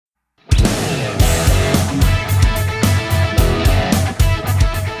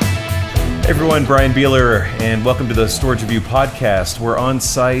Everyone, Brian Beeler, and welcome to the Storage Review podcast. We're on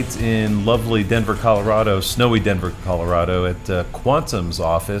site in lovely Denver, Colorado, snowy Denver, Colorado, at Quantum's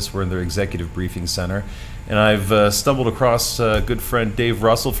office. We're in their executive briefing center, and I've stumbled across good friend Dave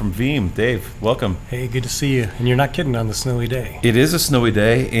Russell from Veeam. Dave, welcome. Hey, good to see you. And you're not kidding on the snowy day. It is a snowy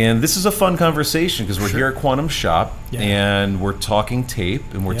day, and this is a fun conversation because we're here at Quantum Shop, and we're talking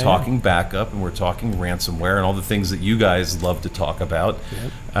tape, and we're talking backup, and we're talking ransomware, and all the things that you guys love to talk about.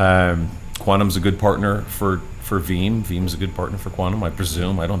 Quantum's a good partner for Veeam. Veeam's a good partner for Quantum, I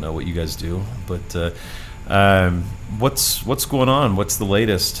presume. I don't know what you guys do, but what's going on? What's the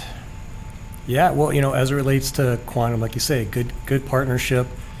latest? Yeah, well, as it relates to Quantum, like you say, good partnership.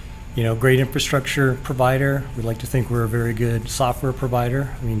 Great infrastructure provider. We like to think we're a very good software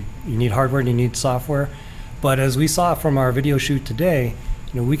provider. I mean, you need hardware and you need software, but as we saw from our video shoot today,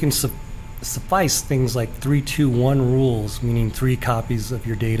 we can suffice things like 3-2-1 rules, meaning 3 copies of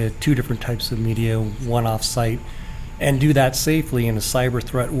your data, 2 different types of media, 1 off-site, and do that safely in a cyber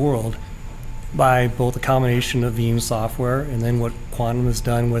threat world by both a combination of Veeam software and then what Quantum has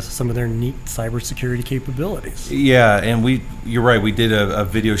done with some of their neat cybersecurity capabilities. Yeah, and you're right, we did a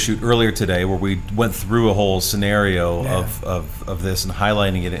video shoot earlier today where we went through a whole scenario of this and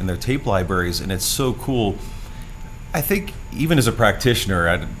highlighting it in their tape libraries, and it's so cool. I think even as a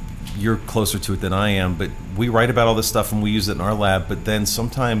practitioner, you're closer to it than I am, but we write about all this stuff and we use it in our lab, but then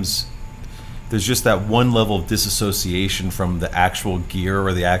sometimes there's just that one level of disassociation from the actual gear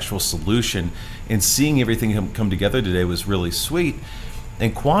or the actual solution, and seeing everything come together today was really sweet.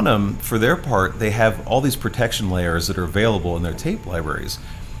 And Quantum, for their part, they have all these protection layers that are available in their tape libraries,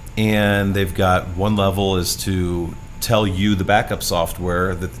 and they've got one level is to tell you, the backup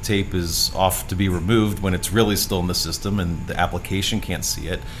software, that the tape is off to be removed when it's really still in the system and the application can't see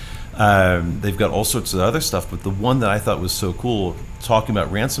it. They've got all sorts of other stuff, but the one that I thought was so cool, talking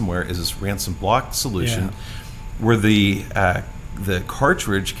about ransomware, is this ransom block solution where the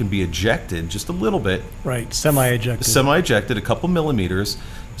cartridge can be ejected just a little bit. Right, semi-ejected, a couple millimeters,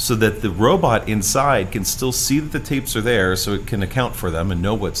 so that the robot inside can still see that the tapes are there, so it can account for them and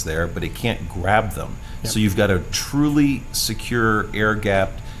know what's there, but it can't grab them. So you've got a truly secure,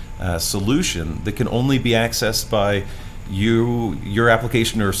 air-gapped solution that can only be accessed by your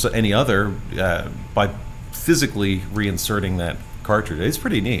application or any other by physically reinserting that cartridge. It's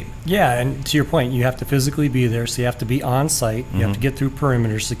pretty neat. Yeah, and to your point, you have to physically be there, so you have to be on site. You have to get through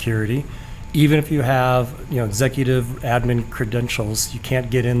perimeter security. Even if you have executive admin credentials, you can't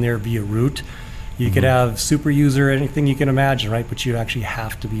get in there via root. You could have super user, anything you can imagine, right? But you actually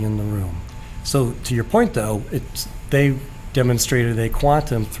have to be in the room. So to your point, though, they demonstrated a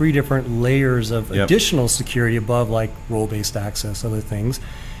Quantum 3 different layers of additional security above, like role-based access, other things.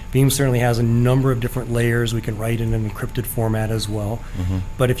 Veeam certainly has a number of different layers. We can write in an encrypted format as well.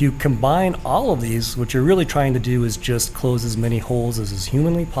 But if you combine all of these, what you're really trying to do is just close as many holes as is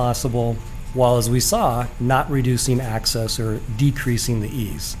humanly possible, while, as we saw, not reducing access or decreasing the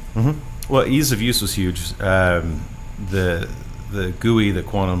ease. Well, ease of use was huge. The GUI that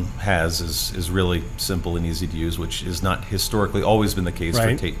Quantum has is really simple and easy to use, which is not historically always been the case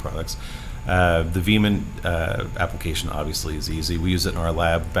for tape products. The VeeamON application obviously is easy. We use it in our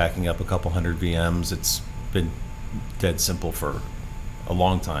lab, backing up a couple hundred VMs. It's been dead simple for a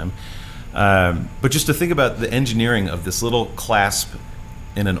long time. But just to think about the engineering of this little clasp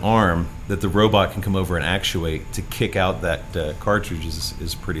in an arm that the robot can come over and actuate to kick out that cartridge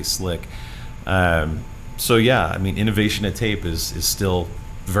is pretty slick. So yeah, I mean, innovation at tape is still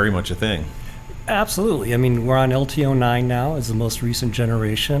very much a thing. Absolutely. I mean, we're on LTO9 now as the most recent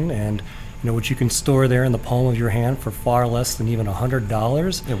generation, and what you can store there in the palm of your hand for far less than even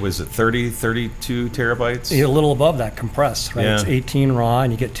 $100. It was 32 terabytes? A little above that compressed, right? It's 18 raw,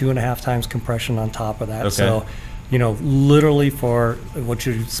 and you get 2.5 times compression on top of that. So, literally for what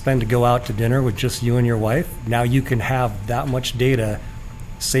you spend to go out to dinner with just you and your wife, now you can have that much data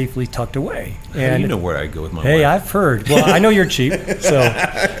safely tucked away. And how do you know where I go with my wife? Hey, I've heard. Well, I know you're cheap, so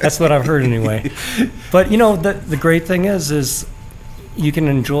that's what I've heard anyway. But the great thing is you can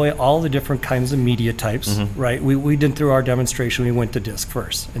enjoy all the different kinds of media types, right? We did through our demonstration, we went to disk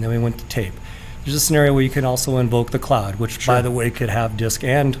first, and then we went to tape. There's a scenario where you can also invoke the cloud, which by the way could have disk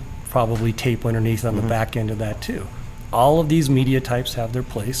and probably tape underneath on the back end of that too. All of these media types have their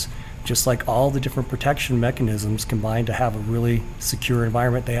place. Just like all the different protection mechanisms combined to have a really secure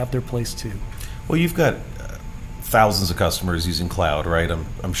environment, they have their place too. Well, you've got thousands of customers using cloud, right?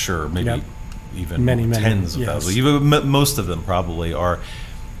 I'm sure, maybe even many, tens of thousands. Most of them probably are.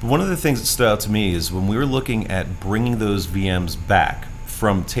 One of the things that stood out to me is when we were looking at bringing those VMs back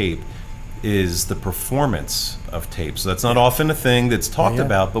from tape, is the performance of tape. So that's not often a thing that's talked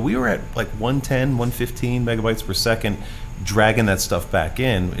about, but we were at like 110, 115 megabytes per second dragging that stuff back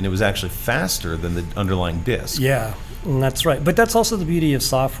in, and it was actually faster than the underlying disk. Yeah, and that's right. But that's also the beauty of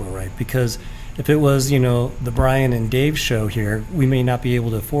software, right? Because if it was, you know, the Brian and Dave show here, we may not be able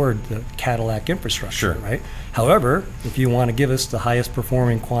to afford the Cadillac infrastructure, right? However, if you want to give us the highest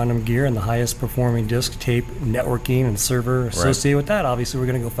performing quantum gear and the highest performing disk, tape, networking, and server associated with that, obviously we're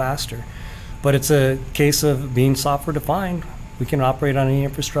going to go faster. But it's a case of being software defined. We can operate on any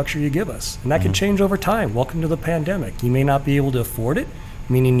infrastructure you give us. And that can change over time. Welcome to the pandemic. You may not be able to afford it,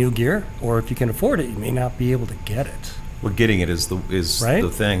 meaning new gear, or if you can afford it, you may not be able to get it. Well, getting it is the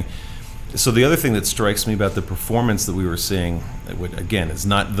thing. So the other thing that strikes me about the performance that we were seeing, again, is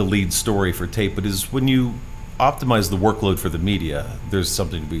not the lead story for tape, but is when you optimize the workload for the media, there's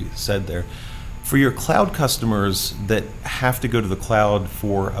something to be said there. For your cloud customers that have to go to the cloud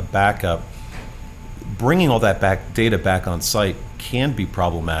for a backup, bringing all that data back on site can be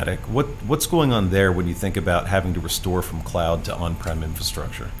problematic. What's going on there when you think about having to restore from cloud to on-prem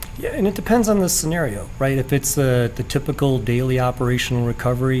infrastructure? Yeah, and it depends on the scenario, right? If it's the typical daily operational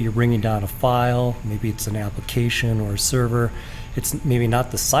recovery, you're bringing down a file, maybe it's an application or a server. It's maybe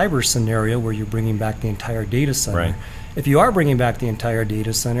not the cyber scenario where you're bringing back the entire data center. Right. If you are bringing back the entire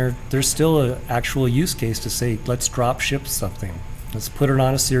data center, there's still an actual use case to say, let's drop ship something. Let's put it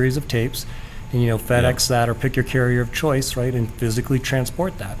on a series of tapes. And, you know, FedEx that or pick your carrier of choice, right, and physically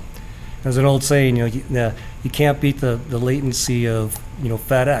transport that. There's an old saying, you know, you can't beat the latency of, you know,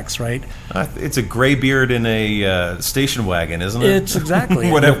 FedEx, right? It's a gray beard in a station wagon, isn't it? It's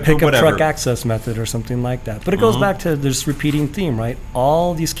exactly whatever, pickup truck access method or something like that. But it goes back to this repeating theme, right?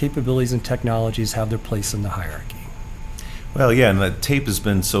 All these capabilities and technologies have their place in the hierarchy. Well, yeah, and the tape has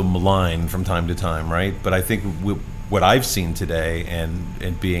been so maligned from time to time, right? But I think what I've seen today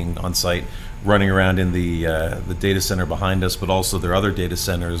and being on site, running around in the data center behind us, but also there are other data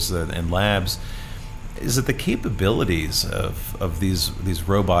centers and labs, is that the capabilities of these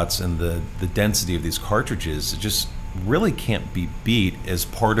robots and the density of these cartridges just really can't be beat as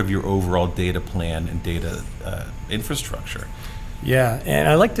part of your overall data plan and data infrastructure. Yeah, and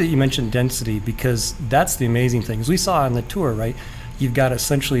I like that you mentioned density because that's the amazing thing. As we saw on the tour, right, you've got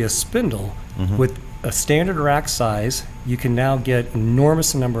essentially a spindle with a standard rack size. You can now get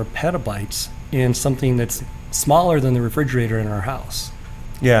enormous number of petabytes in something that's smaller than the refrigerator in our house.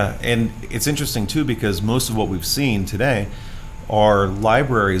 Yeah, and it's interesting too because most of what we've seen today are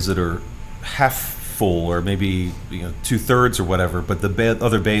libraries that are half full or maybe 2/3 or whatever, but the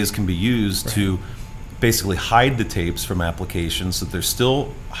other bays can be used to basically hide the tapes from applications so that they're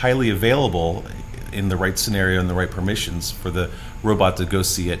still highly available in the right scenario and the right permissions for the robot to go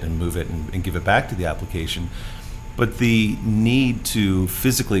see it and move it and give it back to the application. But the need to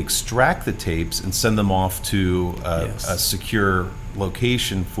physically extract the tapes and send them off to a secure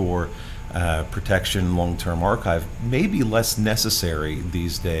location for protection, long-term archive may be less necessary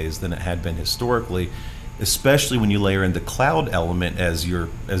these days than it had been historically, especially when you layer in the cloud element as your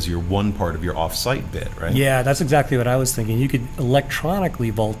one part of your off-site bit, right? Yeah, that's exactly what I was thinking. You could electronically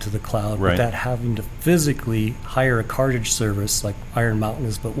vault to the cloud without having to physically hire a cartridge service, like Iron Mountain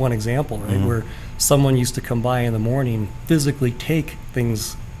is but one example, right? Where someone used to come by in the morning, physically take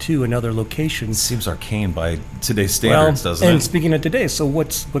things to another location. It seems arcane by today's standards, doesn't it? And speaking of today, so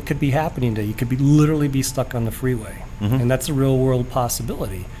what could be happening today? You could literally be stuck on the freeway, and that's a real-world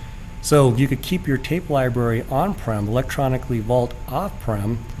possibility. So you could keep your tape library on-prem, electronically vault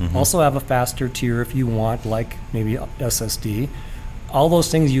off-prem, also have a faster tier if you want, like maybe SSD. All those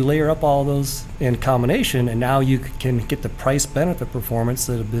things, you layer up all those in combination, and now you can get the price-benefit performance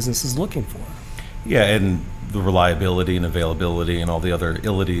that a business is looking for. Yeah, and the reliability and availability and all the other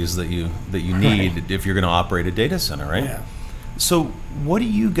abilities that you need if you're going to operate a data center, right? Yeah. So what are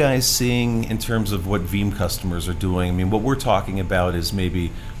you guys seeing in terms of what Veeam customers are doing? I mean, what we're talking about is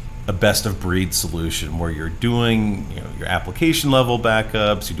maybe a best-of-breed solution where you're doing your application level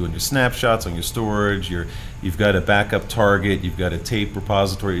backups, you're doing your snapshots on your storage, you've got a backup target, you've got a tape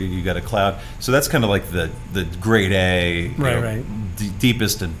repository, you've got a cloud. So that's kind of like the grade A,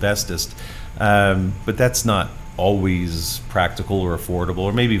 deepest and bestest. But that's not always practical or affordable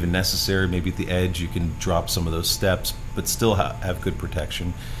or maybe even necessary. Maybe at the edge you can drop some of those steps but still have good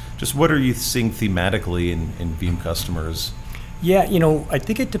protection. Just what are you seeing thematically in Veeam customers? Yeah, I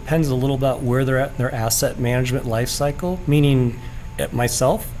think it depends a little about where they're at in their asset management life cycle, meaning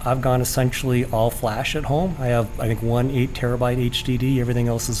myself, I've gone essentially all flash at home. I have, I think, one 8 terabyte HDD, everything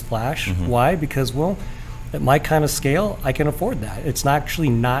else is flash. Why? Because, well, at my kind of scale, I can afford that. It's actually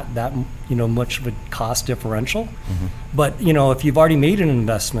not that much of a cost differential. But if you've already made an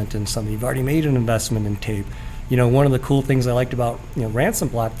investment in something, you've already made an investment in tape. One of the cool things I liked about ransom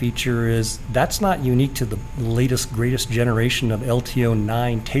block feature is that's not unique to the latest, greatest generation of LTO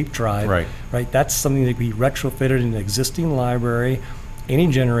 9 tape drive. Right. That's something that we retrofitted in an existing library, any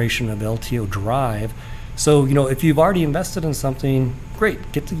generation of LTO drive. So if you've already invested in something,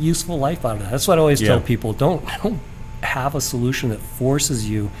 great, get the useful life out of that. That's what I always tell people. Don't have a solution that forces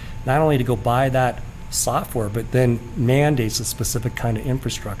you not only to go buy that software, but then mandates a specific kind of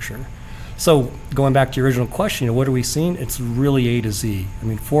infrastructure. So going back to your original question, what are we seeing? It's really A to Z.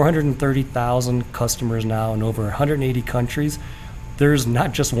 430,000 customers now in over 180 countries. There's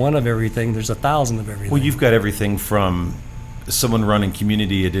not just one of everything, there's 1,000 of everything. Well, you've got everything from someone running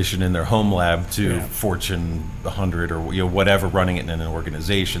Community Edition in their home lab to Fortune 100 or whatever, running it in an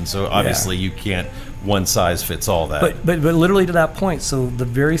organization. So obviously you can't one size fits all that. But literally to that point, so the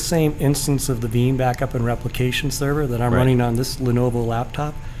very same instance of the Veeam backup and replication server that I'm running on this Lenovo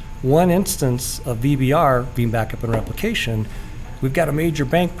laptop, one instance of VBR, Veeam Backup and Replication, we've got a major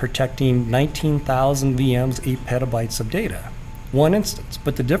bank protecting 19,000 VMs, 8 petabytes of data. One instance,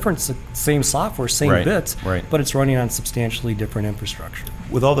 but the difference, same software, same bits, but it's running on substantially different infrastructure.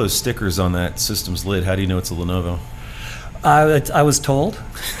 With all those stickers on that system's lid, how do you know it's a Lenovo? I was told.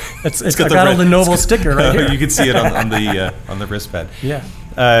 It's got a Lenovo sticker right here. You can see it on the wristpad. Yeah.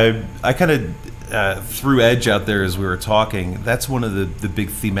 I kind of threw Edge out there as we were talking. That's one of the big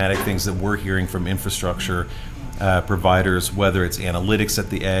thematic things that we're hearing from infrastructure providers, whether it's analytics at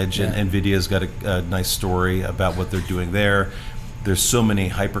the edge, and NVIDIA's got a nice story about what they're doing there. There's so many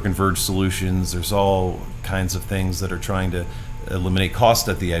hyper-converged solutions. There's all kinds of things that are trying to eliminate cost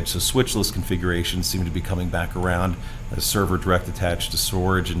at the edge. So switchless configurations seem to be coming back around, a server direct attached to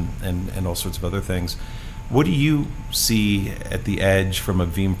storage and all sorts of other things. What do you see at the edge from a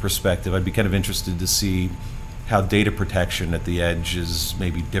Veeam perspective? I'd be kind of interested to see how data protection at the edge is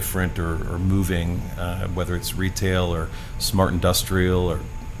maybe different or moving, whether it's retail or smart industrial or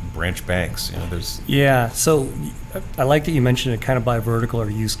branch banks. So I like that you mentioned it kind of by vertical or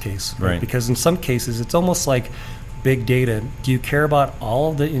use case, right? Because in some cases it's almost like big data. Do you care about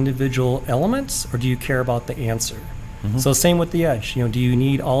all of the individual elements, or do you care about the answer? So same with the edge. Do you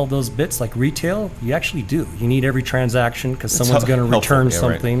need all of those bits like retail? You actually do. You need every transaction because someone's going to return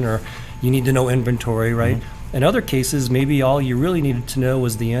something, or you need to know inventory, right? In other cases, maybe all you really needed to know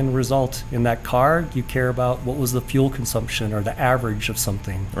was the end result. In that car, you care about what was the fuel consumption or the average of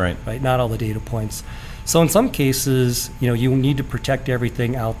something, right? Not all the data points. So in some cases, you need to protect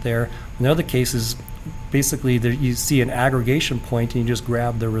everything out there. In other cases, basically you see an aggregation point and you just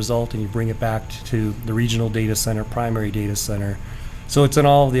grab the result and you bring it back to the regional data center, primary data center. So it's in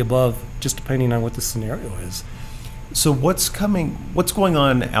all of the above, just depending on what the scenario is. So what's going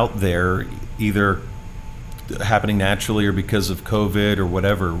on out there, either happening naturally or because of COVID or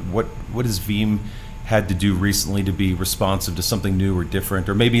whatever? What has Veeam had to do recently to be responsive to something new or different,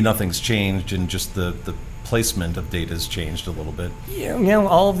 or maybe nothing's changed and just the placement of data has changed a little bit?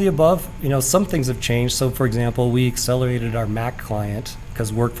 All of the above. Some things have changed. So for example, we accelerated our Mac client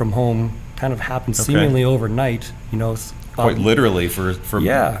because work from home kind of happened seemingly overnight. Quite literally for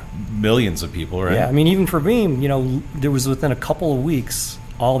millions of people, right? Yeah, even for Veeam, there was within a couple of weeks,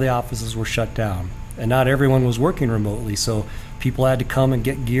 all the offices were shut down. And not everyone was working remotely, so people had to come and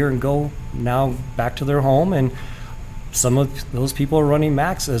get gear and go now back to their home. And some of those people are running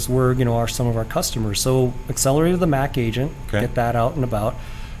Macs, as were some of our customers. So accelerated the Mac agent, get that out and about.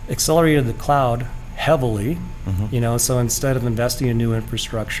 Accelerated the cloud heavily, so instead of investing in new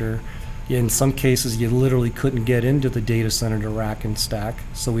infrastructure, in some cases you literally couldn't get into the data center to rack and stack.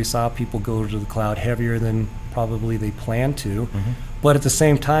 So we saw people go to the cloud heavier than probably they planned to. But at the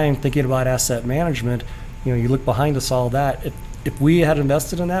same time, thinking about asset management, you look behind us, all that. If we had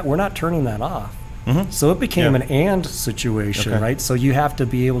invested in that, we're not turning that off. So it became an and situation, right? So you have to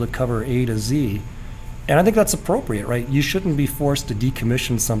be able to cover A to Z. And I think that's appropriate, right? You shouldn't be forced to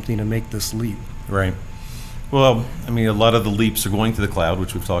decommission something and make this leap. Right. Well, a lot of the leaps are going to the cloud,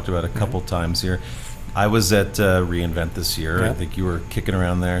 which we've talked about a couple times here. I was at reInvent this year. I think you were kicking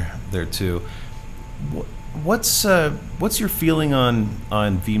around there too. What's your feeling on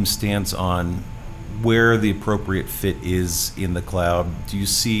Veeam's stance on where the appropriate fit is in the cloud? Do you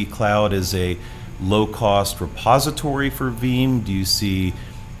see cloud as a low-cost repository for Veeam? Do you see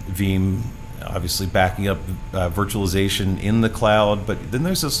Veeam obviously backing up virtualization in the cloud? But then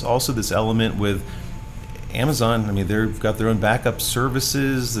there's also this element with Amazon. They've got their own backup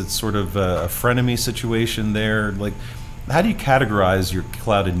services. It's sort of a frenemy situation there. how do you categorize your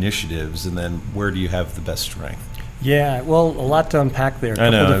cloud initiatives, and then where do you have the best strength? Yeah, well, a lot to unpack there. I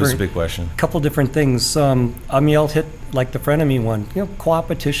know, that's a big question. A couple different things. I mean, I'll hit like the frenemy one.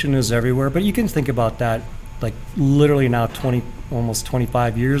 Co-opetition is everywhere, but you can think about that like literally now almost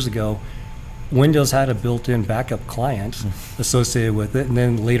 25 years ago. Windows had a built-in backup client associated with it, and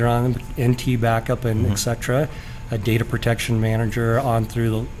then later on, NT backup and et cetera, a data protection manager on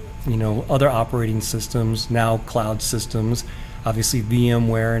through the other operating systems, now cloud systems. Obviously,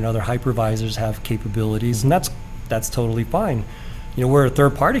 VMware and other hypervisors have capabilities, and that's totally fine. Where a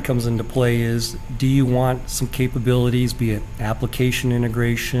third party comes into play is, do you want some capabilities, be it application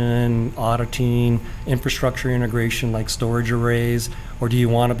integration, auditing, infrastructure integration like storage arrays, or do you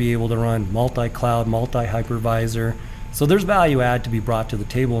want to be able to run multi-cloud, multi-hypervisor? So there's value add to be brought to the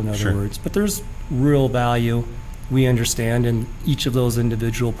table, in other words, but there's real value, we understand, in each of those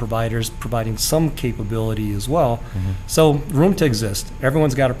individual providers providing some capability as well. So room to exist.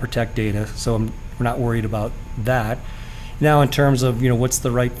 Everyone's got to protect data, so we're not worried about that. Now, in terms of what's the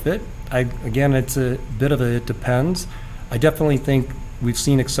right fit, again, it's a bit of it depends. I definitely think we've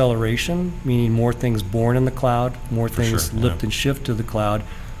seen acceleration, meaning more things born in the cloud, more things lift and shift to the cloud.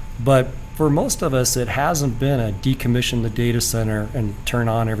 But for most of us, it hasn't been a decommission the data center and turn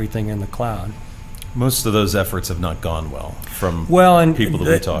on everything in the cloud. Most of those efforts have not gone well from people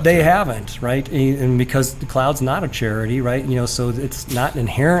that we talk to. They haven't, right? And because the cloud's not a charity, right? So it's not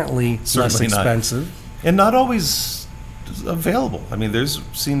inherently less expensive. And not always available. I mean, there's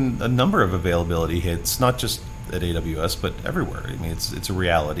seen a number of availability hits, not just at AWS, but everywhere. I mean, it's a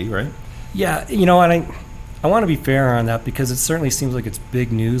reality, right? Yeah, and I want to be fair on that, because it certainly seems like it's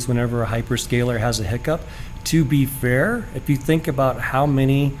big news whenever a hyperscaler has a hiccup. To be fair, if you think about how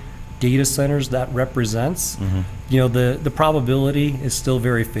many data centers that represents, the probability is still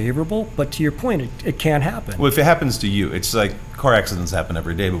very favorable, but to your point, it can happen. Well, if it happens to you, it's like car accidents happen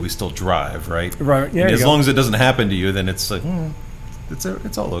every day, but we still drive, right? Right. Yeah, as long as it doesn't happen to you, then it's like,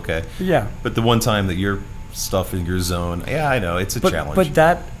 it's all okay. Yeah. But the one time that your stuff in your zone, I know, it's a challenge. But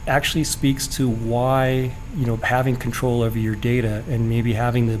that actually speaks to why, having control over your data and maybe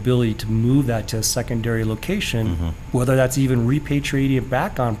having the ability to move that to a secondary location, whether that's even repatriating it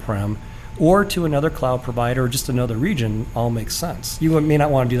back on-prem or to another cloud provider or just another region, all makes sense. You may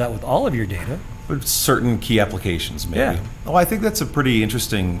not want to do that with all of your data. But certain key applications, maybe. Yeah. Oh, I think that's a pretty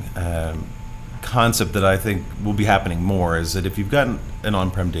interesting concept that I think will be happening more, is that if you've got an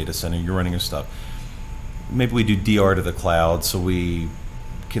on-prem data center, you're running your stuff, maybe we do DR to the cloud, so we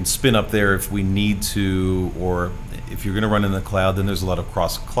can spin up there if we need to, or if you're going to run in the cloud, then there's a lot of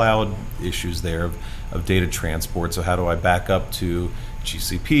cross-cloud issues there of data transport. So how do I back up to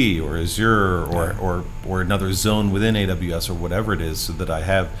GCP or Azure or another zone within AWS or whatever it is, so that I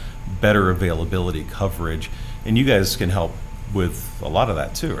have better availability coverage? And you guys can help with a lot of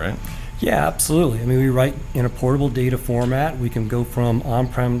that too, right? Yeah, absolutely. I mean, we write in a portable data format. We can go from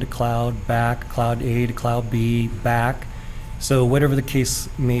on-prem to cloud, back, cloud A to cloud B, back. So whatever the case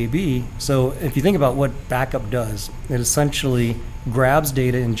may be. So if you think about what backup does, it essentially grabs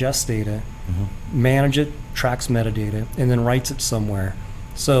data, ingests data, manage it, tracks metadata, and then writes it somewhere.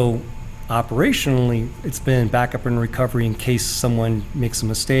 So operationally, it's been backup and recovery in case someone makes a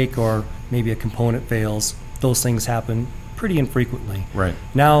mistake or maybe a component fails. Those things happen pretty infrequently. Right.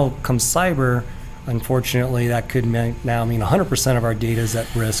 Now comes cyber. Unfortunately, that could now mean 100% of our data is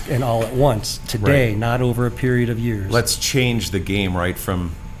at risk, and all at once, today, not over a period of years. Let's change the game, right,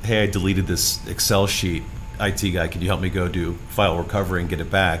 from, hey, I deleted this Excel sheet, IT guy, can you help me go do file recovery and get it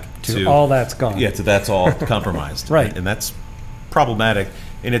back? To all that's gone. Yeah, to that's all compromised. Right. And that's problematic,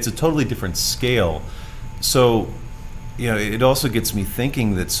 and it's a totally different scale. So, it also gets me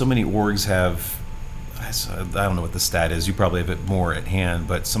thinking that so many orgs have, I don't know what the stat is, you probably have it more at hand,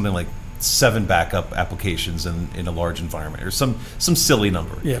 but something like 7 backup applications in a large environment, or some silly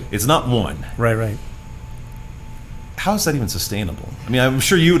number. Yeah. It's not one. Right. How is that even sustainable? I mean, I'm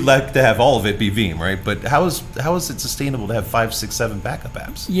sure you would like to have all of it be Veeam, right? But how is it sustainable to have 5, 6, 7 backup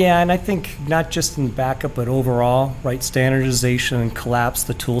apps? Yeah, and I think not just in backup, but overall, right? Standardization and collapse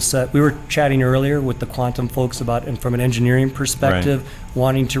the tool set. We were chatting earlier with the Quantum folks about, and from an engineering perspective,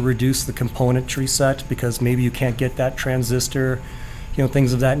 wanting to reduce the componentry set because maybe you can't get that transistor,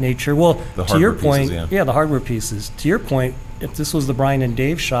 things of that nature. Well, to your point, pieces, the hardware pieces. To your point, if this was the Brian and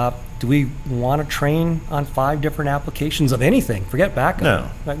Dave shop, do we want to train on 5 different applications of anything? Forget backup.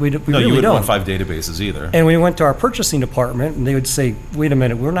 No. We you really wouldn't don't. want 5 databases either. And we went to our purchasing department, and they would say, wait a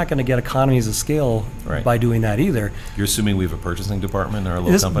minute, we're not going to get economies of scale by doing that either. You're assuming we have a purchasing department in our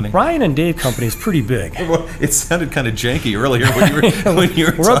little company? Brian and Dave company is pretty big. Well, it sounded kind of janky earlier when you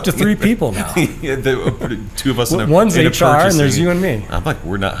were We're up to 3 people now. Yeah, 2 of us in a One's in a HR, and there's purchasing. you and me. I'm like,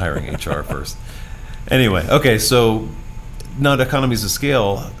 we're not hiring HR first. Anyway, okay, so not economies of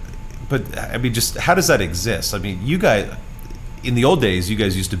scale, but I mean, just how does that exist? I mean, you guys, in the old days, you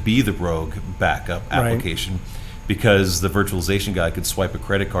guys used to be the rogue backup application because the virtualization guy could swipe a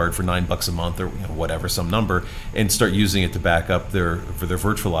credit card for $9 a month or whatever, some number, and start using it to back up their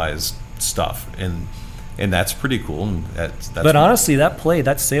virtualized stuff, and that's pretty cool. And that's but honestly,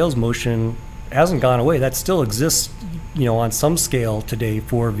 that sales motion hasn't gone away. That still exists, on some scale today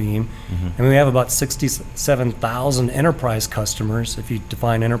for Veeam. And we have about 67,000 enterprise customers, if you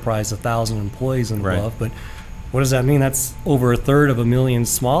define enterprise 1,000 employees and above. But what does that mean? That's over 1/3 of a million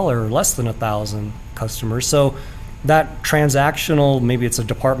smaller, or less than 1,000 customers. So that transactional, maybe it's a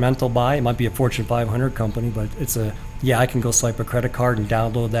departmental buy, it might be a Fortune 500 company, but it's I can go swipe a credit card and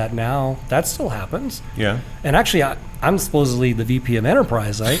download that now. That still happens. Yeah. And actually, I'm supposedly the VP of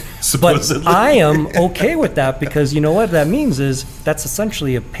Enterprise, right? Supposedly. But I am okay with that because you know what that means is that's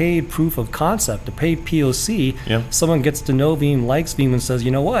essentially a paid proof of concept, a paid POC. Yeah. Someone gets to know Veeam, likes Veeam, and says,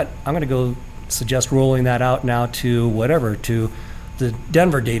 you know what, I'm going to go suggest rolling that out now to whatever, to the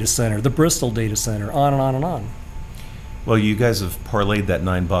Denver data center, the Bristol data center, on and on and on. Well, you guys have parlayed that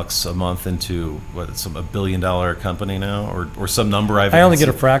 $9 a month into $1 billion company now, or some number. I only get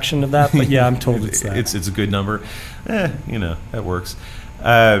a fraction of that, but yeah, I'm told it's that. It's a good number. That works.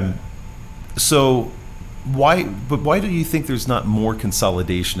 So why do you think there's not more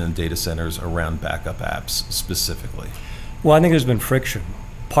consolidation in data centers around backup apps specifically? Well, I think there's been friction.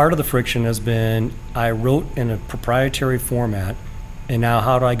 Part of the friction has been I wrote in a proprietary format, and now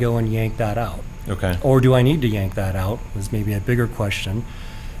how do I go and yank that out? Okay. Or do I need to yank that out is maybe a bigger question.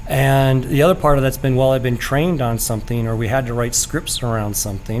 And the other part of that's been, well, I've been trained on something, or we had to write scripts around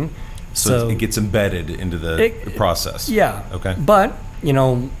something. So it gets embedded into the process. Yeah. Okay. But,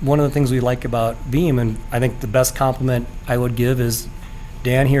 one of the things we like about Veeam, and I think the best compliment I would give is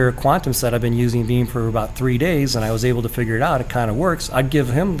Dan here at Quantum said I've been using Veeam for about 3 days, and I was able to figure it out. It kind of works. I'd give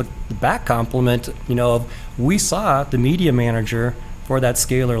him the back compliment, of we saw the media manager for that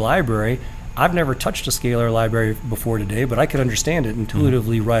scalar library. I've never touched a scalar library before today, but I could understand it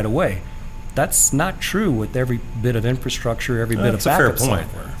intuitively right away. That's not true with every bit of infrastructure, every bit of backup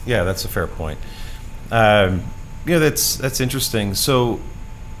software. Yeah, that's a fair point. That's interesting. So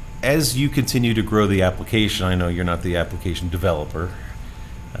as you continue to grow the application, I know you're not the application developer,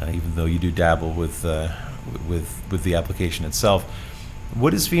 even though you do dabble with the application itself.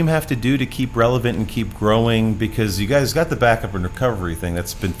 What does Veeam have to do to keep relevant and keep growing? Because you guys got the backup and recovery thing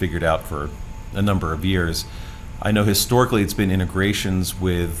that's been figured out for a number of years. I know historically it's been integrations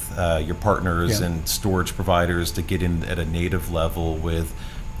with your partners and storage providers to get in at a native level with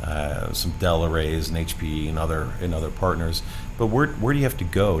some Dell arrays and HP and other partners. But where do you have to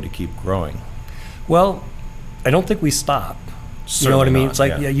go to keep growing? Well, I don't think we stop. Certainly you know what I mean? not, It's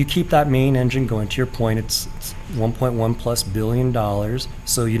like you keep that main engine going. To your point, it's $1.1+ billion.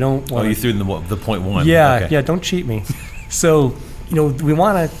 So you don't want. Oh, you threw in the 0.1. Yeah, okay. don't cheat me. So we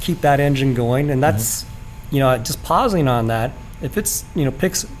want to keep that engine going, and that's just pausing on that. If it's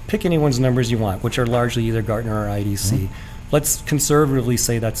pick anyone's numbers you want, which are largely either Gartner or IDC. Let's conservatively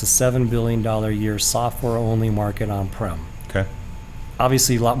say that's a $7 billion a year software only market on-prem. Okay.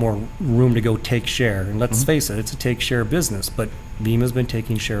 Obviously, a lot more room to go take share. And let's face it, it's a take share business, but Veeam has been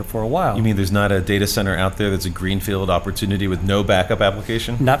taking share for a while. You mean there's not a data center out there that's a greenfield opportunity with no backup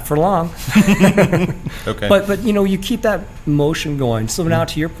application? Not for long. Okay. But you keep that motion going. So now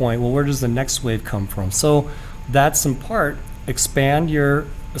to your point, well, where does the next wave come from? So that's in part expand your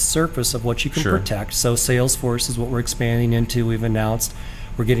surface of what you can protect. So Salesforce is what we're expanding into. We've announced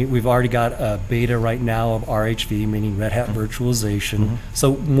we've already got a beta right now of RHV, meaning Red Hat virtualization.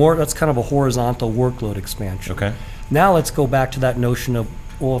 So that's kind of a horizontal workload expansion. Okay. Now let's go back to that notion of,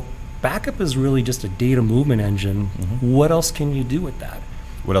 well, backup is really just a data movement engine. What else can you do with that?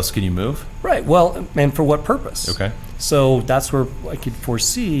 What else can you move? Right. Well, and for what purpose? Okay. So that's where I could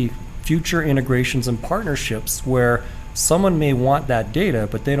foresee future integrations and partnerships where someone may want that data,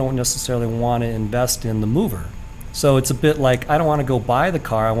 but they don't necessarily want to invest in the mover. So it's a bit like, I don't want to go buy the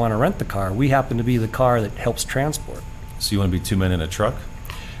car, I want to rent the car. We happen to be the car that helps transport. So you want to be 2 men in a truck?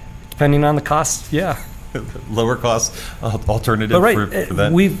 Depending on the cost, yeah. lower cost alternative for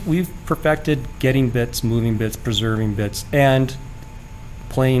that. We've perfected getting bits, moving bits, preserving bits, and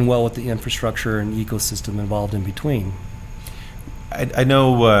playing well with the infrastructure and ecosystem involved in between. I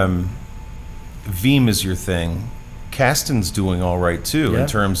know Veeam is your thing. Kasten's doing all right too in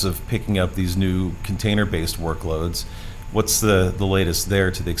terms of picking up these new container-based workloads. What's the latest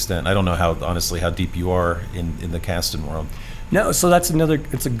there to the extent? I don't know honestly how deep you are in the Kasten world. No, so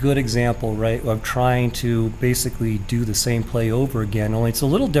it's a good example, right, of trying to basically do the same play over again, only it's a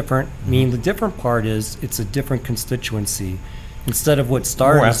little different. I mean, the different part is it's a different constituency. Instead of what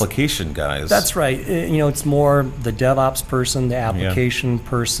started... More application guys. That's right. It's more the DevOps person, the application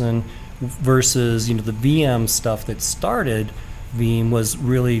person, versus, the VM stuff that started Veeam was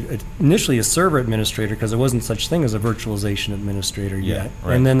really initially a server administrator because there wasn't such thing as a virtualization administrator yet.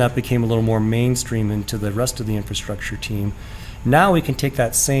 Right. And then that became a little more mainstream into the rest of the infrastructure team. Now we can take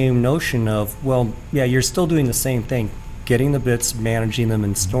that same notion of, well, yeah, you're still doing the same thing, getting the bits, managing them,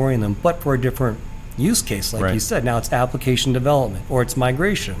 and storing them, but for a different use case, like you said. Now it's application development, or it's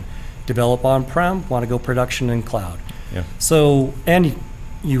migration. Develop on-prem, want to go production in cloud. Yeah. So, and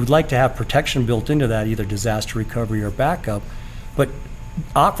you would like to have protection built into that, either disaster recovery or backup, but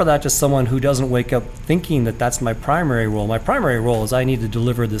offer that to someone who doesn't wake up thinking that that's my primary role. My primary role is I need to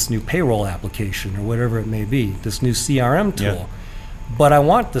deliver this new payroll application or whatever it may be, this new CRM tool. Yeah. But I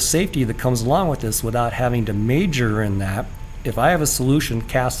want the safety that comes along with this without having to major in that. If I have a solution,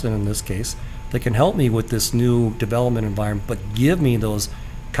 Kasten in this case, that can help me with this new development environment, but give me those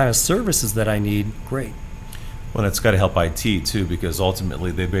kind of services that I need, great. Well, it's got to help IT too, because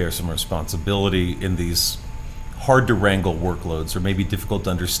ultimately they bear some responsibility in these hard to wrangle workloads, or maybe difficult to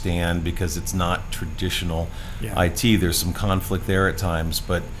understand because it's not traditional IT. There's some conflict there at times,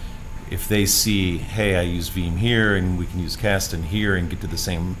 but if they see, hey, I use Veeam here and we can use Kasten here and get to the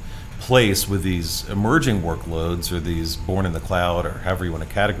same place with these emerging workloads or these born in the cloud or however you want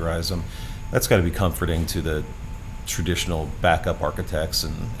to categorize them, that's got to be comforting to the traditional backup architects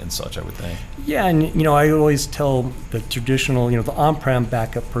and such, I would think. Yeah, and I always tell the traditional, the on-prem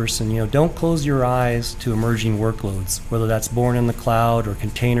backup person, don't close your eyes to emerging workloads, whether that's born in the cloud or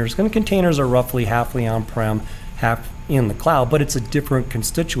containers. And containers are roughly halfly on-prem, half in the cloud, but it's a different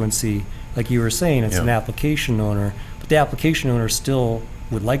constituency. Like you were saying, it's an application owner, but the application owner still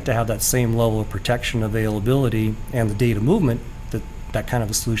would like to have that same level of protection, availability, and the data movement that kind of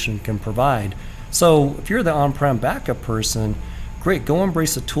a solution can provide. So if you're the on-prem backup person, great, go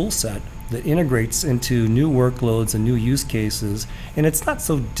embrace a tool set that integrates into new workloads and new use cases. And it's not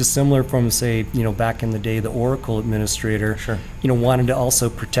so dissimilar from, say, back in the day, the Oracle administrator, wanted to also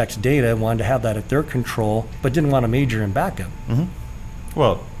protect data, wanted to have that at their control, but didn't want to major in backup. Mm-hmm.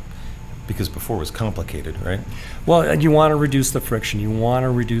 Well, because before it was complicated, right? Well, you want to reduce the friction. You want to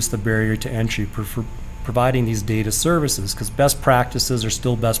reduce the barrier to entry for providing these data services, because best practices are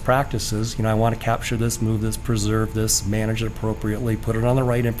still best practices. I want to capture this, move this, preserve this, manage it appropriately, put it on the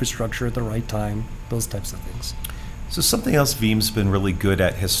right infrastructure at the right time, those types of things. So something else Veeam's been really good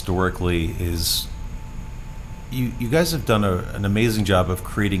at historically is you guys have done an amazing job of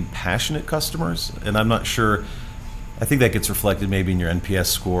creating passionate customers, and I'm not sure, I think that gets reflected maybe in your NPS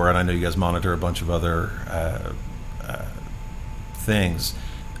score, and I know you guys monitor a bunch of other things.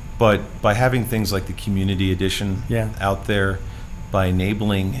 But by having things like the community edition out there, by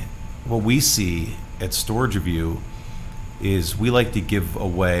enabling, what we see at Storage Review is we like to give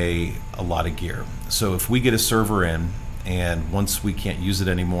away a lot of gear. So if we get a server in, and once we can't use it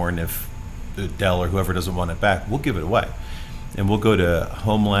anymore, and if Dell or whoever doesn't want it back, we'll give it away. And we'll go to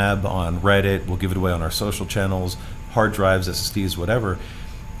Home Lab on Reddit, we'll give it away on our social channels, hard drives, SSDs, whatever.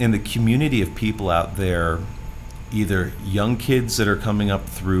 And the community of people out there, either young kids that are coming up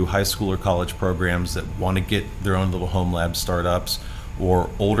through high school or college programs that want to get their own little home lab startups, or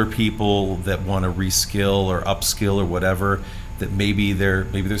older people that want to reskill or upskill or whatever, that maybe they're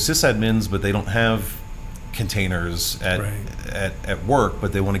sysadmins but they don't have containers at work,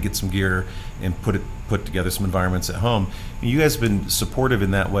 but they want to get some gear and put together some environments at home. And you guys have been supportive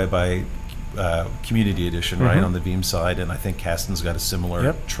in that way by Community Edition, right, on the Veeam side, and I think Kasten's got a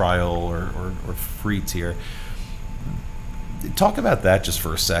similar trial or free tier. Talk about that just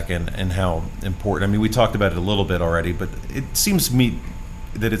for a second and how important. I mean, we talked about it a little bit already, but it seems to me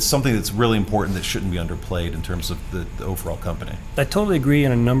that it's something that's really important that shouldn't be underplayed in terms of the overall company. I totally agree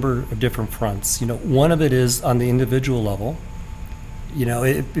on a number of different fronts. One of it is on the individual level.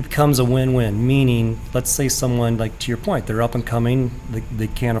 It becomes a win-win, meaning, let's say someone, like to your point, they're up and coming, they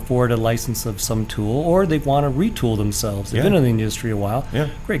can't afford a license of some tool, or they want to retool themselves. They've been in the industry a while.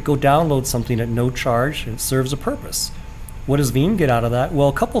 Great, go download something at no charge, and it serves a purpose. What does Veeam get out of that? Well,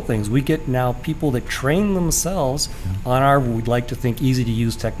 a couple things. We get now people that train themselves on our, we'd like to think, easy to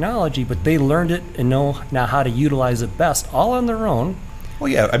use technology, but they learned it and know now how to utilize it best, all on their own. Well,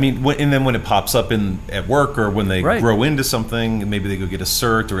 yeah, I mean, and then when it pops up at work or when they grow into something, maybe they go get a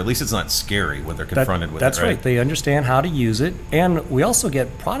cert, or at least it's not scary when they're confronted with that's it, right? That's right. They understand how to use it, and we also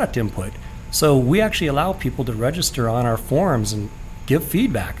get product input. So we actually allow people to register on our forums and give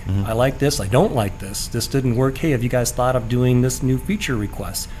feedback. I like this, I don't like this. This didn't work. Hey, have you guys thought of doing this new feature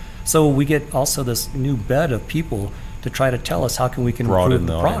request? So we get also this new bed of people to try to tell us how we can improve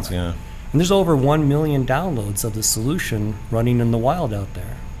the product. Yeah. And there's over 1 million downloads of the solution running in the wild out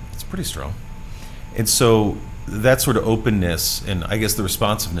there. It's pretty strong. And so that sort of openness, and I guess the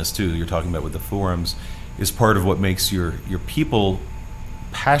responsiveness too, you're talking about with the forums, is part of what makes your people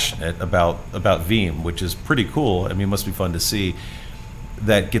passionate about Veeam, which is pretty cool. I mean, it must be fun to see.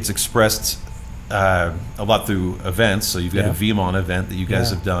 That gets expressed a lot through events. So you've got a VeeamON event that you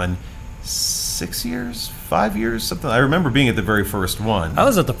guys have done 6 years, 5 years, something. I remember being at the very first one. I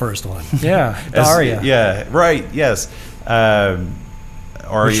was at the first one. Yeah, Daria. Yeah, right. Yes, Aria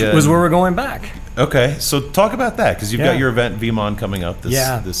which was where we're going back. Okay, so talk about that, because you've got your event VeeamON coming up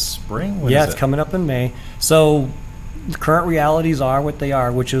this spring. When is it's coming up in May. So the current realities are what they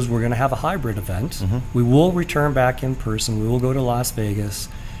are, which is we're going to have a hybrid event. We will return back in person. We will go to Las Vegas,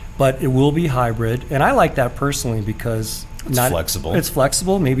 but it will be hybrid. And I like that personally because it's flexible. It's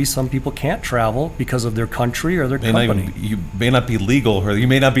flexible. Maybe some people can't travel because of their country or their company. You may not be legal, or you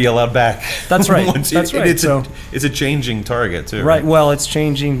may not be allowed back. That's right. That's right. It's a changing target too. Right. Well, it's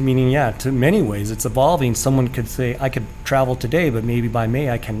changing, meaning to many ways it's evolving. Someone could say, I could travel today, but maybe by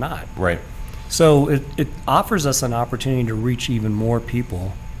May I cannot. Right. So it offers us an opportunity to reach even more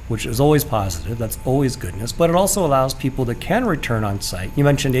people, which is always positive. That's always goodness. But it also allows people that can return on site. You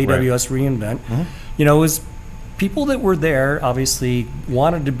mentioned AWS reInvent. You know, it was people that were there obviously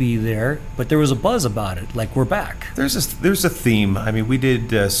wanted to be there, but there was a buzz about it. Like, we're back. There's a theme. I mean, we did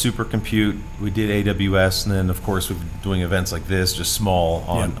Supercompute, we did AWS, and then of course we've been doing events like this, just small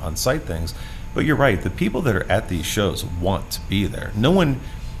on site things. But you're right. The people that are at these shows want to be there. No one.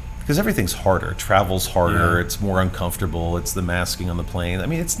 Because everything's harder. Travel's harder. It's more uncomfortable. It's the masking on the plane. I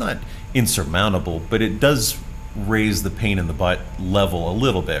mean, it's not insurmountable, but it does raise the pain in the butt level a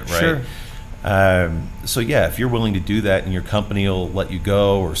little bit, right? Sure. So yeah, if you're willing to do that and your company will let you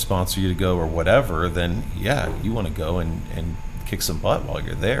go or sponsor you to go or whatever, then yeah, you want to go and kick some butt while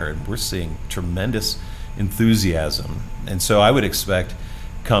you're there. And we're seeing tremendous enthusiasm. And so I would expect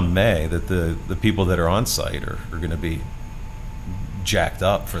come May that the people that are on site are going to be jacked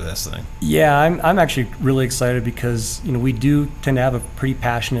up for this thing. Yeah, I'm actually really excited because we do tend to have a pretty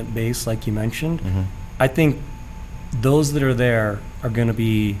passionate base, like you mentioned. I think those that are there are going to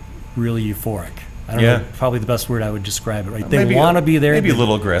be really euphoric. I don't know, probably the best word I would describe it. Right? They want to be there. Maybe a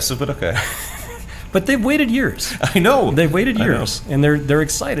little aggressive, but okay. But they've waited years. I know. They've waited years, and they're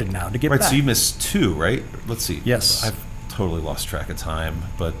excited now to get back. Right. So you missed 2, right? Let's see. Yes. I've totally lost track of time,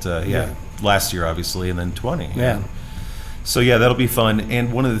 but last year obviously, and then 20. Yeah. So yeah, that'll be fun.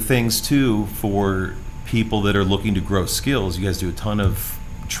 And one of the things too for people that are looking to grow skills, you guys do a ton of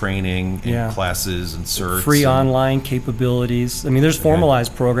training and classes and certs. Free online capabilities. I mean, there's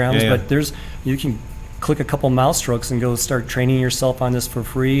formalized programs, but you can click a couple mouse strokes and go start training yourself on this for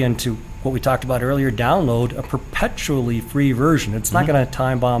free. And to what we talked about earlier, download a perpetually free version. It's not going to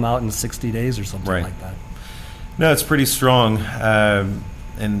time bomb out in 60 days or something like that. No, it's pretty strong.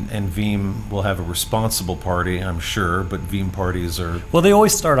 And Veeam will have a responsible party, I'm sure, but Veeam parties are... Well, they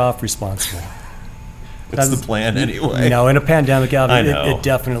always start off responsible. That's the plan anyway. No, in a pandemic, it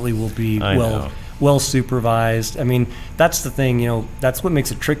definitely will be well supervised. I mean, that's the thing, that's what makes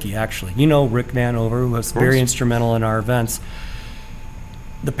it tricky, actually. Rick Vanover, who was very instrumental in our events.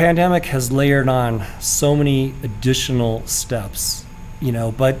 The pandemic has layered on so many additional steps,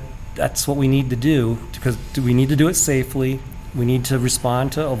 but that's what we need to do, because we need to do it safely. We need to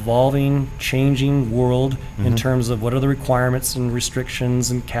respond to evolving, changing world in terms of what are the requirements and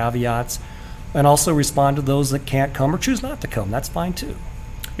restrictions and caveats, and also respond to those that can't come or choose not to come. That's fine too.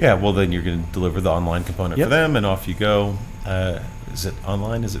 Yeah, well then you're going to deliver the online component for them, and off you go. Is it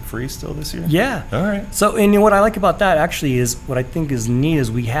online? Is it free still this year? Yeah. All right. So, and what I like about that actually is, what I think is neat is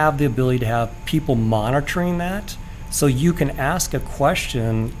we have the ability to have people monitoring that, so you can ask a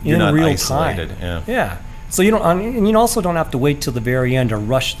question in real time. Yeah. So you don't, and you also don't have to wait till the very end to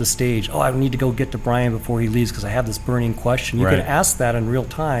rush the stage. Oh, I need to go get to Brian before he leaves because I have this burning question. You can ask that in real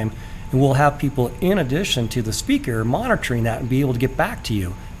time, and we'll have people, in addition to the speaker, monitoring that and be able to get back to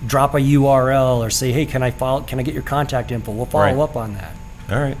you. Drop a URL or say, hey, can I get your contact info? We'll follow up on that.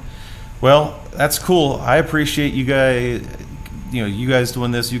 All right. Well, that's cool. I appreciate you guys. You guys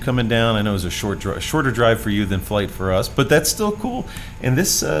doing this, you coming down. I know it was a shorter drive for you than flight for us, but that's still cool. And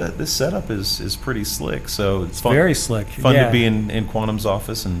this setup is pretty slick. So it's fun. Very slick. Fun to be in Quantum's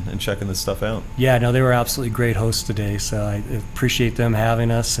office and checking this stuff out. Yeah, no, they were absolutely great hosts today. So I appreciate them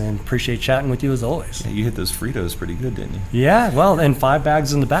having us and appreciate chatting with you as always. Yeah, you hit those Fritos pretty good, didn't you? Yeah, well, and 5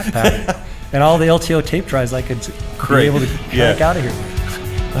 bags in the backpack and all the LTO tape drives I could be able to crank out of here.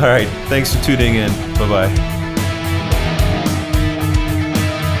 All right, thanks for tuning in. Bye-bye.